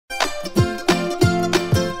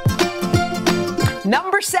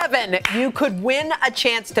Number 7, you could win a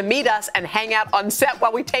chance to meet us and hang out on set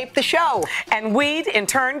while we tape the show. And we'd, in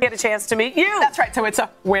turn, get a chance to meet you. That's right. So it's a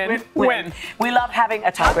win-win. We love having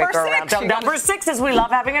a tiebreaker around. Number 6 is we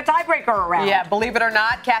love having a tiebreaker around. Yeah, believe it or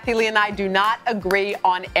not, Kathie Lee and I do not agree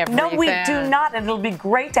on everything. No, we do not. And it'll be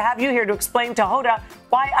great to have you here to explain to Hoda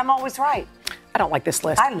why I'm always right. I don't like this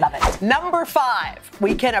list. I love it. Number 5,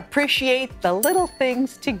 we can appreciate the little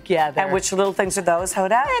things together. And which little things are those,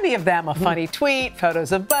 Hoda? Any of them. A funny tweet,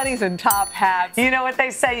 photos of bunnies in top hats. You know what they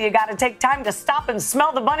say, you got to take time to stop and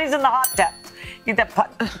smell the bunnies in the hot tub.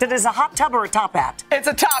 That is a hot tub or a top hat? It's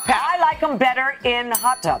a top hat. I like them better in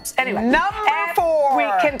hot tubs. Anyway. Number 4. We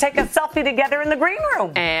can take a selfie together in the green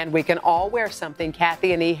room. And we can all wear something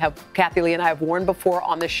Kathie Lee and I have worn before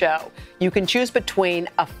on the show. You can choose between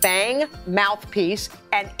a fang mouthpiece,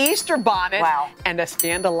 an Easter bonnet, and a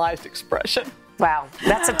scandalized expression. Wow,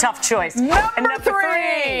 that's a tough choice. Number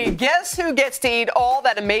 3, guess who gets to eat all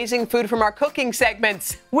that amazing food from our cooking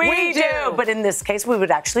segments? We do. But in this case, we would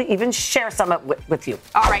actually even share some of it with you.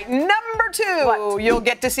 All right, number 2, you'll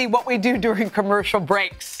get to see what we do during commercial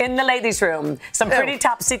breaks. In the ladies' room, some pretty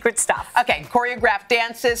top secret stuff. Okay, choreographed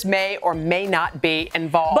dances may or may not be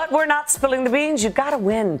involved. But we're not spilling the beans. You got to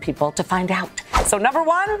win, people, to find out. So number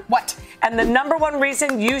 1. What? And the number 1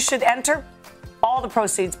 reason you should enter, all the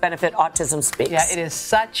proceeds benefit Autism Speaks. Yeah, it is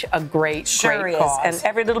such a great cause. And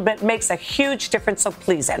every little bit makes a huge difference, so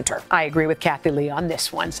please enter. I agree with Kathie Lee on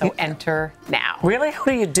this one, so enter now. Really? Who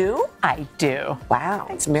do you do? I do. Wow,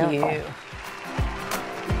 it's a miracle. You.